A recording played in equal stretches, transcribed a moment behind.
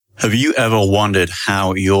Have you ever wondered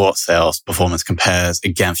how your sales performance compares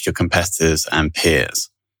against your competitors and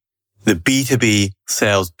peers? The B2B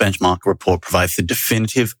Sales Benchmark Report provides the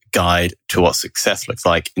definitive guide to what success looks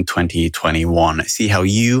like in 2021. See how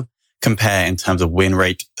you compare in terms of win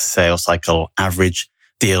rate, sales cycle, average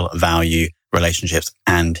deal value, relationships,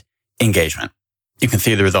 and engagement. You can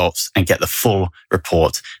see the results and get the full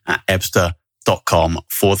report at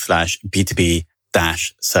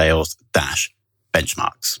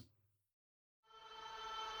ebsta.com/B2B-sales-benchmarks.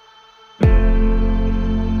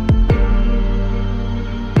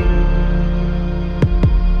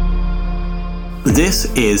 This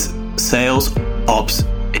is Sales Ops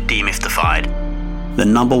Demystified, the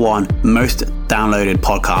 #1 most downloaded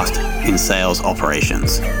podcast in sales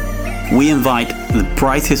operations. We invite the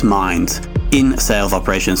brightest minds in sales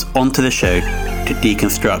operations onto the show to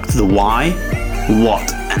deconstruct the why,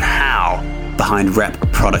 what, and how behind rep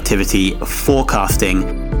productivity, forecasting,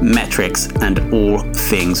 metrics, and all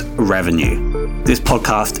things revenue. This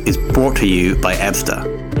podcast is brought to you by Ebsta,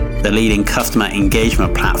 the leading customer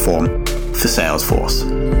engagement platform for Salesforce.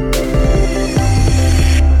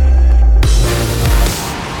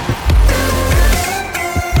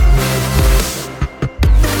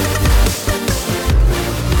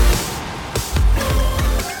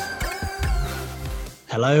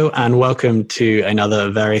 Hello and welcome to another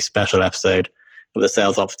very special episode of the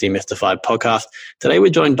Sales Ops Demystified podcast. Today we're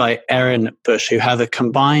joined by Erin Bush, who has a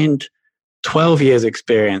combined 12 years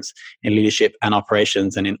experience in leadership and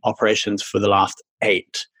operations, and in operations for the last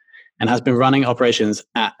 8. And has been running operations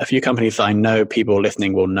at a few companies that I know people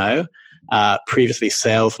listening will know, previously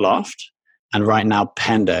SalesLoft, and right now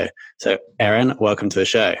Pendo. So Erin, welcome to the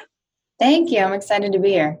show. Thank you. I'm excited to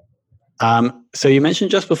be here. So you mentioned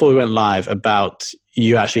just before we went live about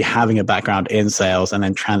you actually having a background in sales and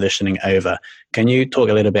then transitioning over. Can you talk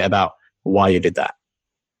a little bit about why you did that?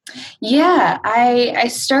 Yeah, I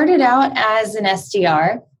started out as an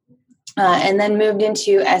SDR. And then moved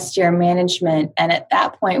into SDR management, and at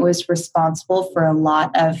that point was responsible for a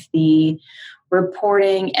lot of the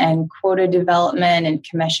reporting and quota development and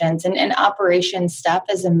commissions and operations stuff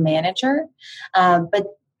as a manager. But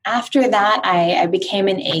after that, I became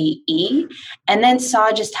an AE and then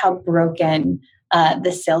saw just how broken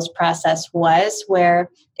the sales process was,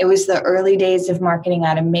 where it was the early days of marketing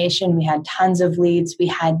automation. We had tons of leads. We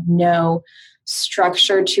had no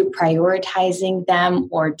structure to prioritizing them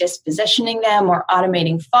or dispositioning them or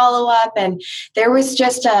automating follow-up. And there was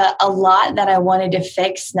just a lot that I wanted to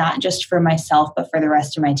fix, not just for myself, but for the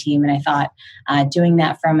rest of my team. And I thought doing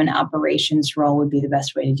that from an operations role would be the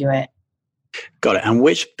best way to do it. Got it. And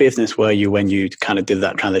which business were you when you kind of did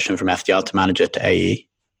that transition from SDR to manager to AE?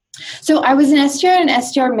 So I was an SDR and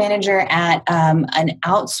SDR manager at an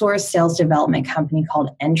outsourced sales development company called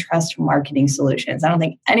Entrust Marketing Solutions. I don't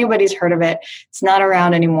think anybody's heard of it. It's not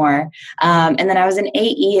around anymore. And then I was an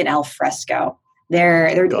AE at Alfresco.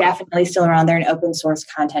 They're definitely still around. They're an open source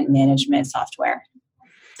content management software.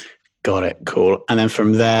 Got it. Cool. And then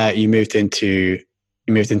from there, you moved into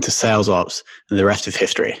sales ops, and the rest is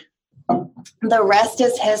history. The rest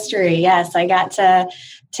is history. Yes, I got to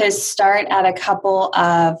start at a couple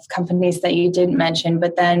of companies that you didn't mention,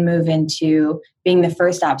 but then move into being the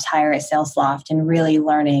first ops hire at SalesLoft and really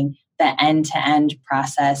learning the end-to-end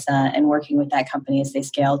process and working with that company as they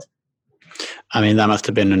scaled. I mean, that must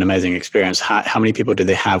have been an amazing experience. How many people did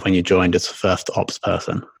they have when you joined as the first ops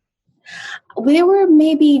person? There were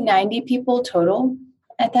maybe 90 people total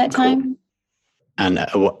at that time. And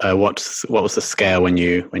what was the scale when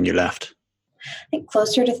you left? I think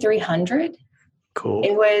closer to 300. Cool.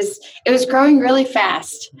 It was growing really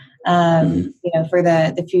fast, for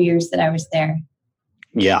the few years that I was there.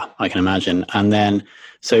 Yeah, I can imagine. And then,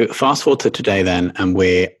 so fast forward to today then, and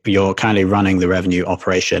you're currently running the revenue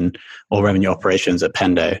operation or revenue operations at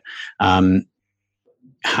Pendo.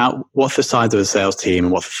 What's the size of the sales team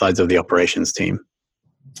and what's the size of the operations team?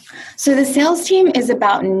 So the sales team is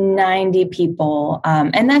about 90 people,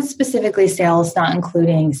 and that's specifically sales, not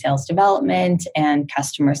including sales development and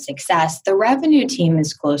customer success. The revenue team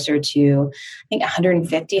is closer to, I think,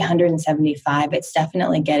 150, 175. It's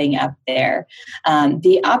definitely getting up there.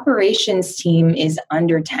 The operations team is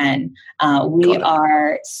under 10. We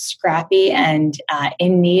are scrappy and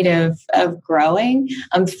in need of growing.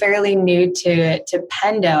 I'm fairly new to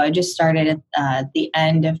Pendo. I just started at the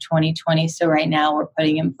end of 2020. So right now we're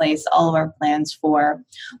putting in place all of our plans for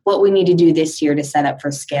what we need to do this year to set up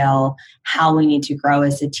for scale, how we need to grow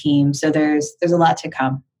as a team. So there's a lot to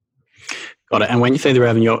come. Got it. And when you say the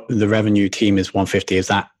revenue team is 150, is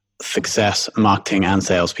that success, marketing, and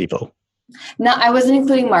salespeople? No, I wasn't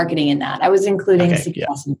including marketing in that. I was including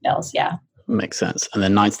success and sales. Yeah. Makes sense. And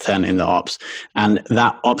then 9 to 10 in the ops. And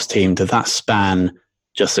that ops team, does that span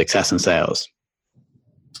just success and sales?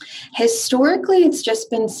 Historically, it's just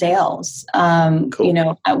been sales. Cool. You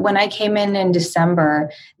know, when I came in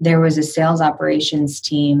December, there was a sales operations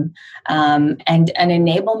team and an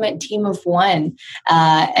enablement team of one.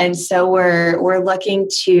 And so we're looking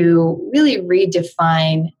to really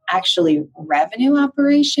redefine actually revenue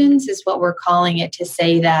operations is what we're calling it, to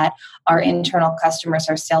say that our internal customers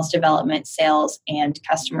are sales development, sales, and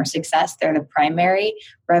customer success. They're the primary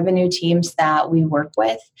revenue teams that we work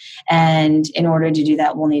with. And in order to do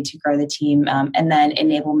that, we'll need to grow the team. And then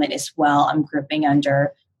enablement as well, I'm grouping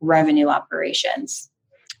under revenue operations.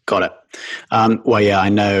 Got it. Well, yeah, I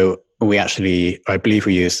know I believe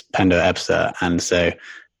we use Pendo Epster.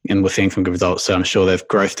 And we're seeing some good results. So I'm sure there's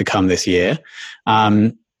growth to come this year.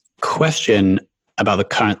 Question about the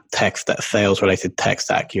current sales-related tech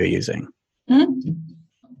stack you're using. Mm-hmm.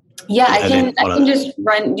 Yeah, I can just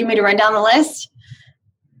run. Do you want me to run down the list?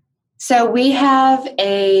 So we have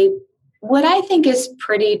what I think is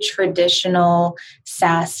pretty traditional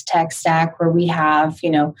SaaS tech stack, where we have,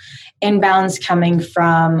 inbounds coming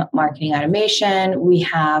from marketing automation. We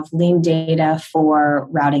have lean data for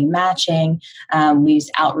routing matching. We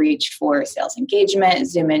use Outreach for sales engagement,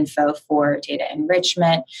 ZoomInfo for data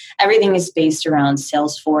enrichment. Everything is based around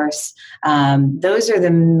Salesforce. Those are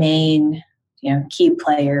the main, key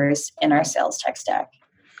players in our sales tech stack.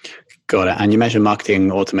 Got it. And you mentioned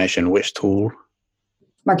marketing automation. Which tool?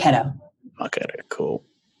 Marketo. Marketo. Cool.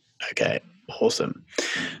 Okay. Awesome.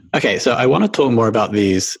 Okay. So I want to talk more about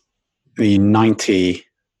the 90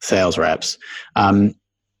 sales reps.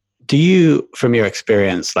 Do you, from your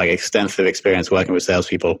experience, like extensive experience working with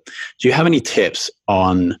salespeople, do you have any tips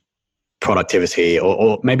on productivity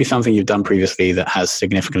or maybe something you've done previously that has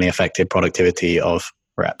significantly affected productivity of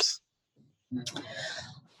reps?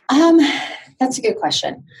 That's a good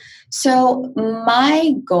question. So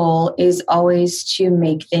my goal is always to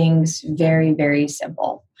make things very, very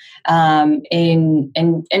simple and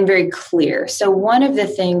very clear. So one of the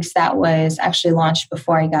things that was actually launched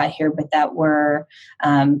before I got here, but that we're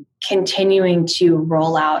continuing to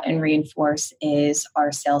roll out and reinforce, is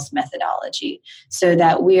our sales methodology, so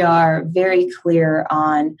that we are very clear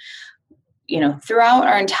on, throughout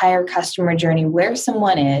our entire customer journey, where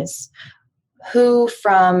someone is, who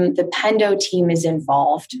from the Pendo team is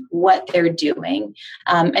involved, what they're doing,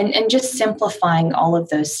 and just simplifying all of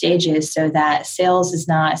those stages so that sales is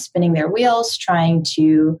not spinning their wheels trying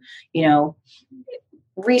to,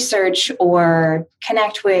 research or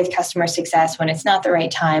connect with customer success when it's not the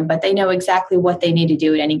right time, but they know exactly what they need to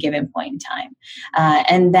do at any given point in time.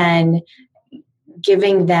 And then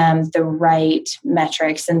giving them the right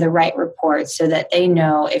metrics and the right reports so that they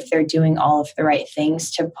know if they're doing all of the right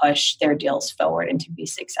things to push their deals forward and to be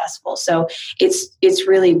successful. So it's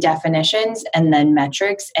really definitions and then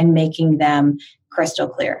metrics and making them crystal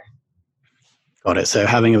clear. Got it. So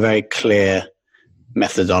having a very clear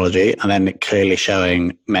methodology and then clearly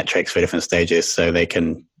showing metrics for different stages so they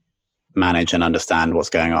can manage and understand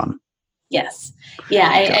what's going on. Yes. Yeah.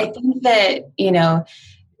 I think that,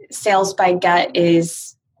 sales by gut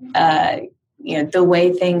is, the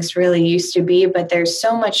way things really used to be, but there's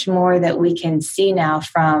so much more that we can see now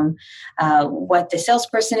from what the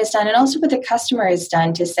salesperson has done and also what the customer has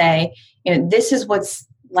done to say, this is what's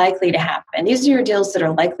likely to happen. These are your deals that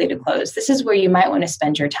are likely to close. This is where you might want to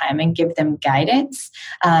spend your time and give them guidance.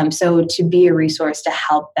 So to be a resource to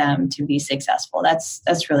help them to be successful,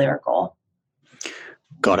 that's really our goal.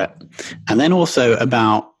 Got it. And then also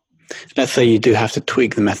about, let's say you do have to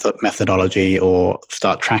tweak the methodology or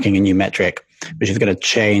start tracking a new metric, which is going to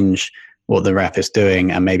change what the rep is doing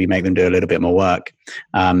and maybe make them do a little bit more work.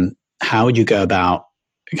 How would you go about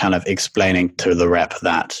kind of explaining to the rep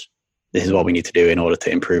that this is what we need to do in order to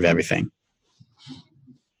improve everything?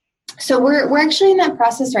 So we're actually in that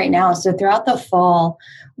process right now. So throughout the fall,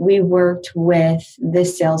 we worked with the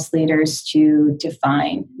sales leaders to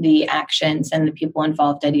define the actions and the people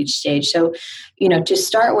involved at each stage. So, to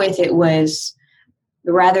start with, it was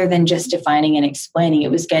rather than just defining and explaining, it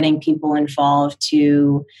was getting people involved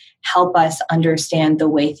to help us understand the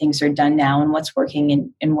way things are done now and what's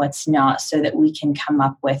working and what's not so that we can come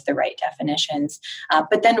up with the right definitions.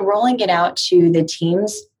 But then rolling it out to the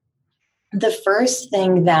teams. The first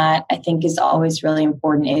thing that I think is always really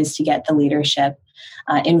important is to get the leadership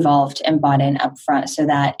involved and bought in up front so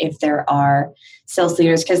that if there are sales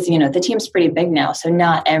leaders, because the team's pretty big now, so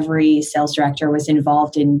not every sales director was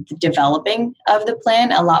involved in the developing of the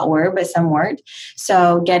plan. A lot were, but some weren't.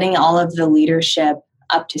 So getting all of the leadership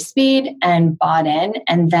up to speed and bought in,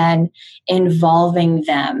 and then involving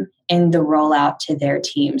them in the rollout to their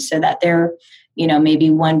team so that they're, maybe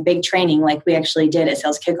one big training like we actually did at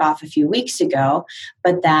Sales Kickoff a few weeks ago,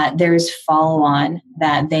 but that there's follow on,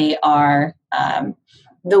 that they are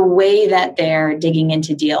the way that they're digging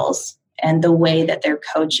into deals and the way that they're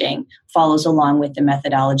coaching follows along with the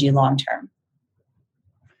methodology long term.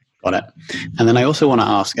 Got it. And then I also want to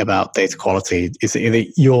ask about data quality. Is it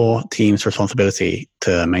your team's responsibility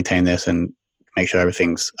to maintain this and make sure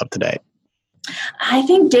everything's up to date? I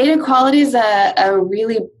think data quality is a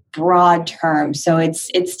really broad term, so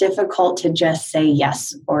it's difficult to just say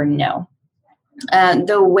yes or no.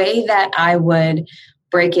 The way that I would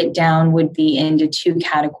break it down would be into two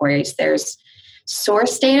categories. There's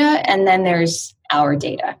source data and then there's our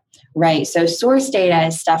data, right? So source data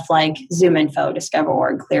is stuff like ZoomInfo,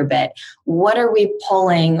 DiscoverOrg, Clearbit. What are we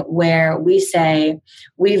pulling where we say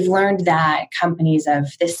we've learned that companies of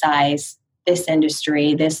this size, this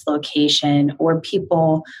industry, this location, or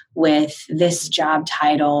people with this job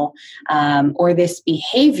title or this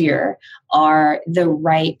behavior are the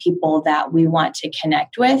right people that we want to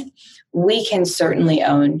connect with? We can certainly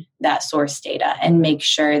own that source data and make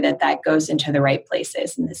sure that that goes into the right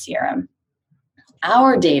places in the CRM.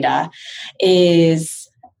 Our data is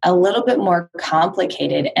a little bit more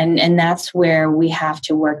complicated, and that's where we have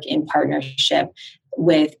to work in partnership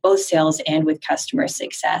with both sales and with customer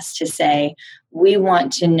success to say, we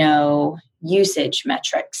want to know usage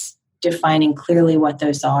metrics, defining clearly what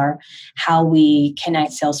those are, how we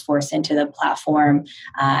connect Salesforce into the platform,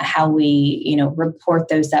 how we, report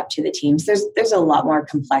those up to the teams. There's a lot more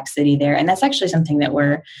complexity there, and that's actually something that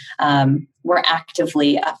we're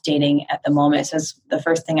actively updating at the moment. So that's the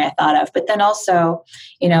first thing I thought of. But then also,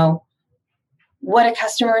 what a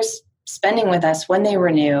customer's spending with us when they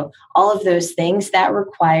renew, all of those things, that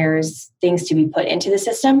requires things to be put into the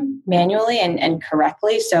system manually and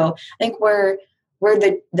correctly. So I think we're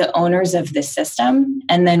the owners of the system,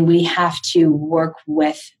 and then we have to work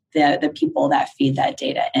with the people that feed that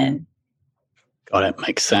data in. Got it.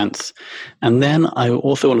 Makes sense. And then I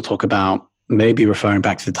also want to talk about maybe referring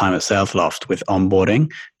back to the time at SalesLoft with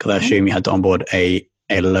onboarding, because I assume you had to onboard a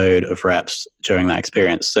load of reps during that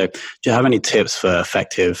experience. So do you have any tips for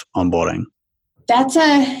effective onboarding? That's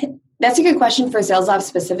a good question for SalesLoft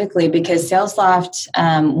specifically, because SalesLoft,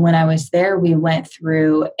 when I was there, we went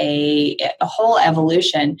through a whole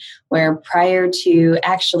evolution where prior to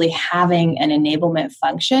actually having an enablement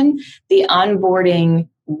function, the onboarding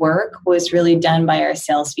work was really done by our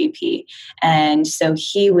sales VP. And so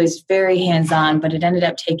he was very hands-on, but it ended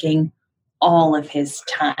up taking all of his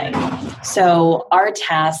time. So our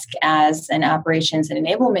task as an operations and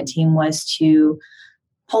enablement team was to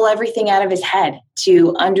pull everything out of his head,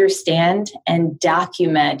 to understand and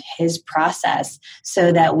document his process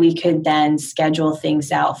so that we could then schedule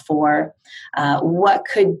things out for what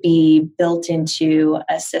could be built into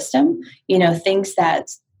a system, things that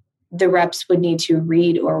the reps would need to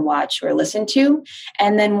read or watch or listen to,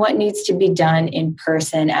 and then what needs to be done in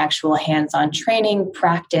person, actual hands-on training,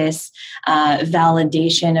 practice,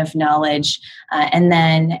 validation of knowledge. And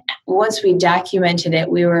then once we documented it,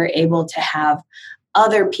 we were able to have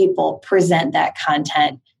other people present that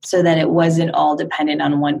content so that it wasn't all dependent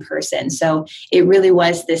on one person. So it really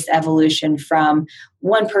was this evolution from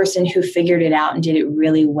one person who figured it out and did it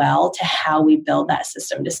really well to how we build that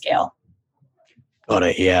system to scale. Got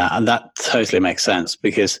it. Yeah. And that totally makes sense,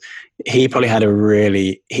 because he probably had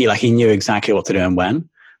he knew exactly what to do and when,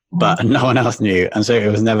 but no one else knew. And so it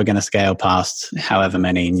was never going to scale past however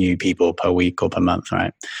many new people per week or per month.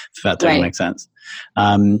 Right. So that totally makes sense.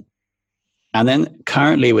 And then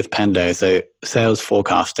currently with Pendo, so sales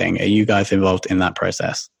forecasting, are you guys involved in that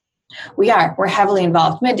process? We are. We're heavily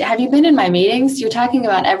involved. Have you been in my meetings? You're talking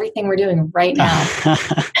about everything we're doing right now.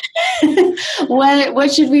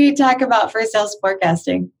 What should we talk about for sales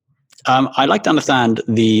forecasting? I'd like to understand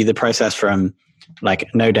the process from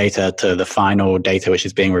like no data to the final data, which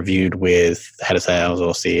is being reviewed with head of sales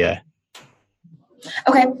or CEO.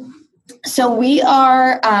 Okay. So we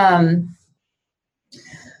are...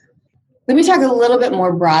 let me talk a little bit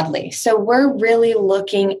more broadly. So we're really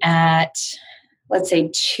looking at, let's say,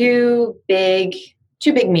 two big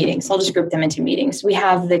meetings. I'll just group them into meetings. We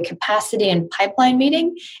have the capacity and pipeline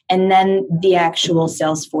meeting, and then the actual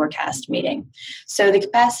sales forecast meeting. So the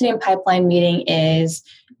capacity and pipeline meeting is,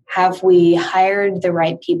 have we hired the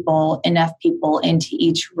right people, enough people into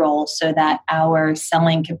each role so that our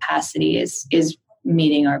selling capacity is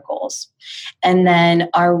meeting our goals? And then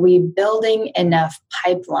are we building enough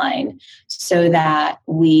pipeline so that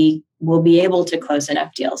we will be able to close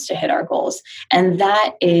enough deals to hit our goals? And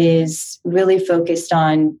that is really focused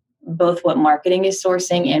on both what marketing is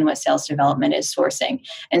sourcing and what sales development is sourcing.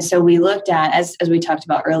 And so we looked at, as we talked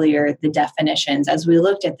about earlier, the definitions. As we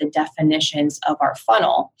looked at the definitions of our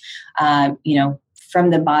funnel, from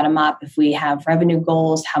the bottom up, if we have revenue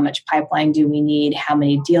goals, how much pipeline do we need? How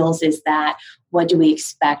many deals is that? What do we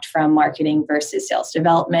expect from marketing versus sales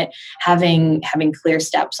development? Having clear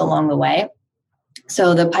steps along the way.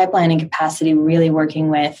 So the pipeline and capacity, really working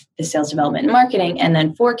with the sales development and marketing, and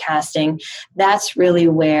then forecasting, that's really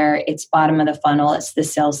where it's bottom of the funnel. It's the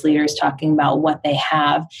sales leaders talking about what they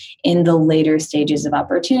have in the later stages of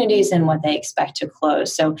opportunities and what they expect to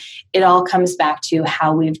close. So it all comes back to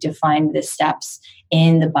how we've defined the steps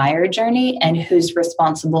in the buyer journey and who's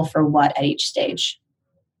responsible for what at each stage.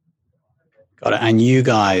 Got it. And you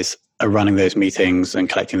guys are running those meetings and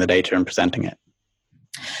collecting the data and presenting it?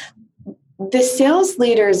 The sales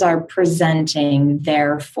leaders are presenting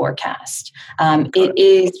their forecast. It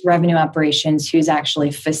is revenue operations who's actually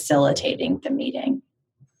facilitating the meeting.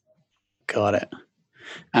 Got it.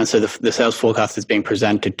 And so the sales forecast is being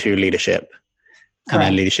presented to leadership. Correct. And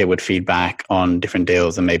then leadership would feedback on different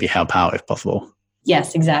deals and maybe help out if possible.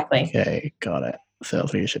 Yes, exactly. Okay, got it.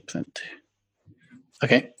 Sales leadership present.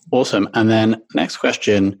 Okay, awesome. And then next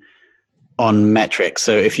question on metrics.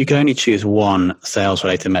 So if you could only choose one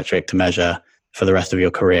sales-related metric to measure for the rest of your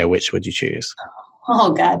career, which would you choose?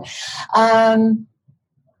 Oh, God.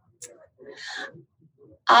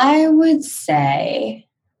 I would say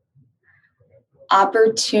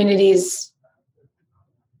opportunities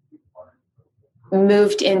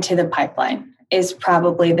moved into the pipeline is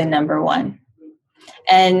probably the number one.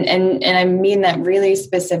 And I mean that really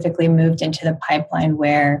specifically moved into the pipeline,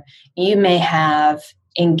 where you may have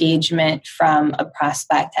engagement from a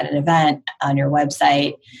prospect at an event on your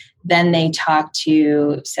website. Then they talk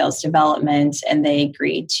to sales development and they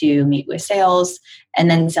agree to meet with sales.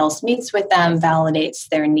 And then sales meets with them, validates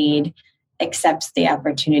their need, accepts the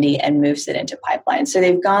opportunity, and moves it into pipeline. So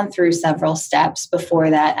they've gone through several steps before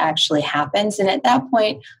that actually happens. And at that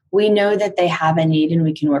point, we know that they have a need and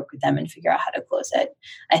we can work with them and figure out how to close it.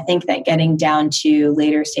 I think that getting down to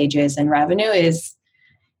later stages and revenue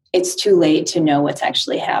it's too late to know what's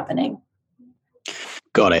actually happening.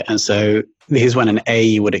 Got it. And so here's when an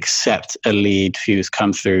AE would accept a lead who's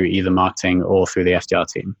come through either marketing or through the SDR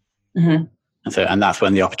team. Mm-hmm. And that's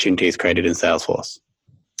when the opportunity is created in Salesforce.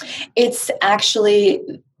 It's actually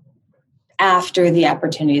after the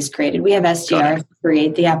opportunity is created. We have SDRs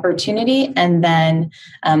create the opportunity, and then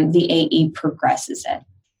the AE progresses it.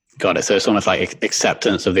 Got it. So it's almost like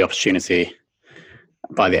acceptance of the opportunity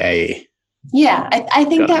by the AE. Yeah, I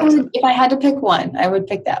think that would, if I had to pick one, I would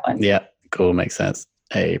pick that one. Yeah, cool. Makes sense.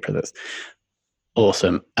 AE progress.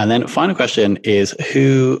 Awesome. And then final question is,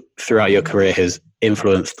 who throughout your career has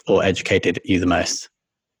influenced or educated you the most?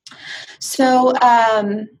 So,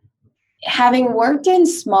 having worked in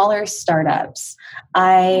smaller startups,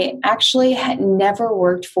 I actually had never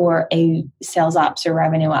worked for a sales ops or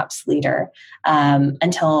revenue ops leader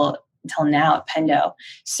until now at Pendo.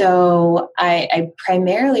 So I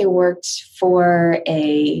primarily worked for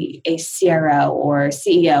a CRO or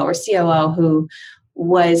CEO or COO who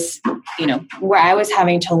was, where I was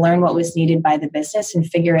having to learn what was needed by the business and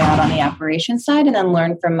figure it out on the operations side, and then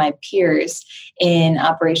learn from my peers in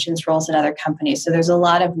operations roles at other companies. So there's a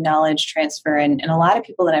lot of knowledge transfer and a lot of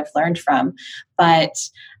people that I've learned from. But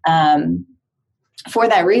for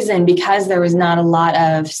that reason, because there was not a lot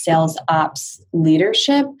of sales ops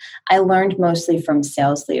leadership, I learned mostly from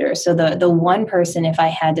sales leaders. So the one person, if I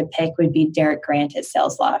had to pick, would be Derek Grant at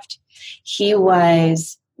SalesLoft. He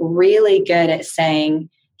was really good at saying,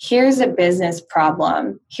 here's a business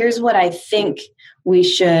problem. Here's what I think we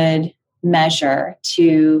should measure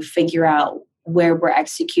to figure out where we're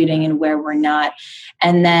executing and where we're not.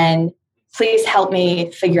 And then please help me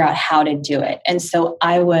figure out how to do it. And so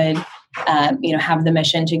I would have the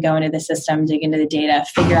mission to go into the system, dig into the data,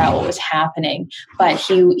 figure out what was happening. But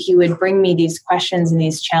he would bring me these questions and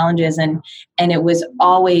these challenges, and it was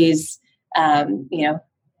always,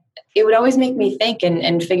 it would always make me think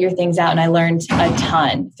and figure things out. And I learned a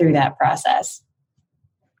ton through that process.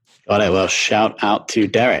 Got it. Well, shout out to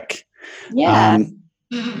Derek. Yeah.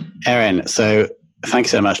 Erin, so thank you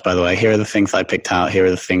so much, by the way. Here are the things I picked out. Here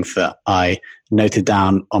are the things that I noted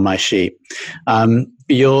down on my sheet.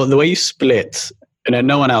 The way you split,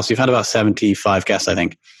 no one else, you've had about 75 guests, I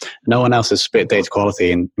think. No one else has split data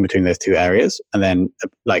quality in between those two areas, and then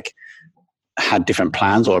had different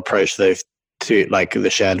plans or approached those to the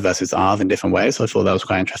shared versus ours in different ways. So I thought that was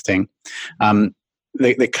quite interesting.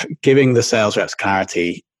 Giving the sales reps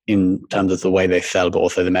clarity in terms of the way they sell, but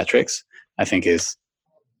also the metrics, I think is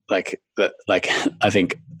I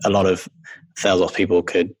think a lot of sales ops people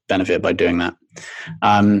could benefit by doing that.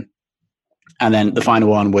 And then the final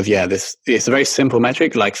one was, it's a very simple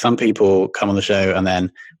metric. Like some people come on the show and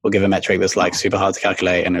then we'll give a metric that's like super hard to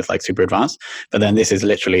calculate and it's like super advanced. But then this is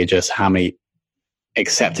literally just how many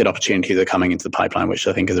accepted opportunities are coming into the pipeline, which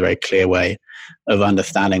I think is a very clear way of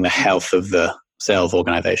understanding the health of the sales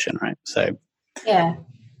organization, right? So yeah.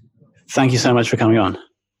 Thank you so much for coming on.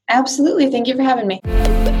 Absolutely. Thank you for having me.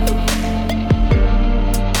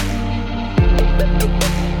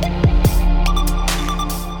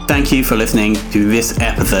 Thank you for listening to this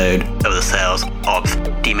episode of the Sales Ops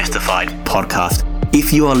Demystified podcast.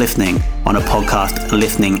 If you are listening on a podcast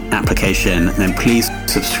listening application, then please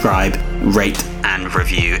subscribe, rate, and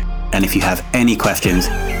review. And if you have any questions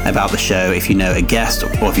about the show, if you know a guest,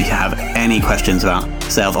 or if you have any questions about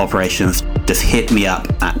sales operations, just hit me up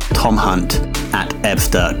at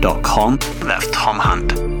tomhunt@ebster.com. That's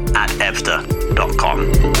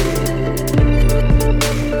tomhunt@ebster.com.